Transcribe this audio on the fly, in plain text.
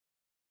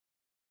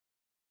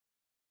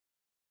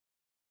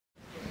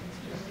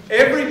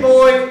Every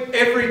boy,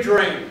 every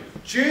dream.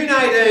 June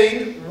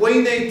 18, we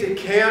need to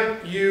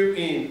count you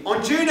in.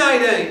 On June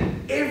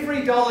 18,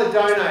 every dollar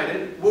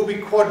donated will be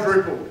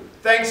quadrupled,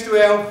 thanks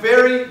to our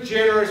very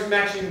generous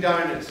matching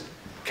donors.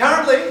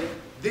 Currently,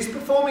 this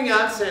Performing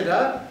Arts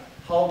Centre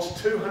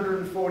holds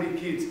 240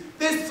 kids.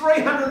 There's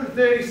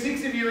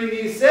 336 of you in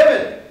Year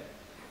 7.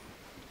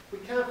 We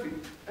can't fit...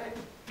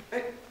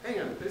 Hang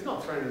on, there's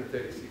not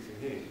 336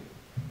 in here.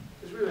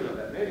 There's really not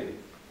that many.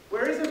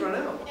 Where is everyone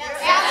else?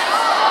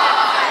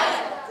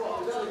 Outside!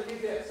 What, there's other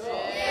kids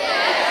outside?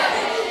 Yeah.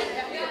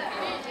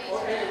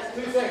 Okay,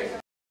 2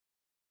 seconds.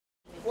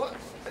 What?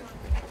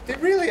 There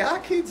really are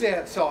kids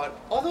outside.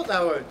 I thought they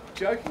were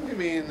joking to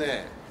me in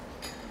there.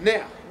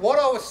 Now, what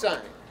I was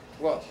saying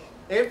was,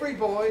 every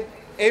boy,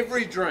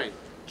 every dream.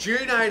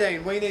 June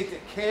 18, we need to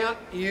count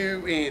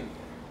you in.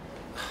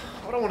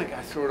 I don't want to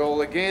go through it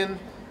all again.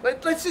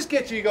 Let's just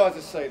get you guys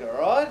a seat, all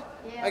right?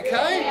 Yeah.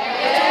 Okay?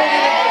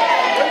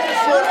 Yeah. Let's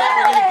just sort out.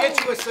 We're going to get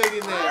you a seat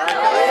in there, okay?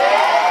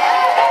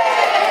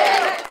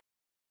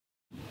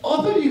 I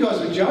thought you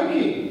guys were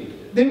joking.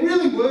 There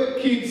really were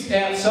kids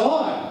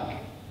outside. I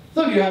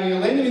thought you were having a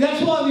laugh. I mean,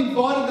 that's why I've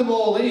invited them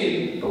all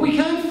in, but we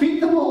can't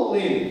fit them all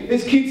in.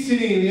 There's kids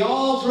sitting in the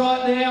aisles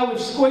right now. We're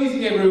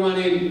squeezing everyone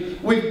in.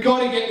 We've got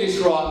to get this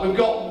right. We've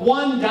got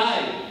one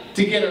day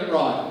to get it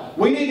right.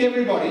 We need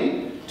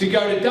everybody to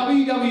go to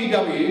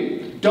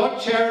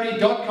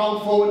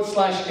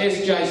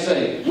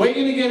www.charity.com/SJC. We're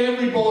going to get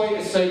every boy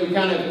a seat. We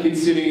can't have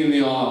kids sitting in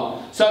the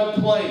aisle. So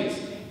please,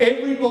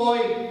 every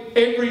boy,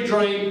 every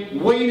dream,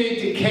 we need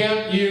to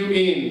count you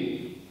in.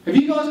 Have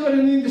you guys got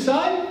anything to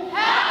say?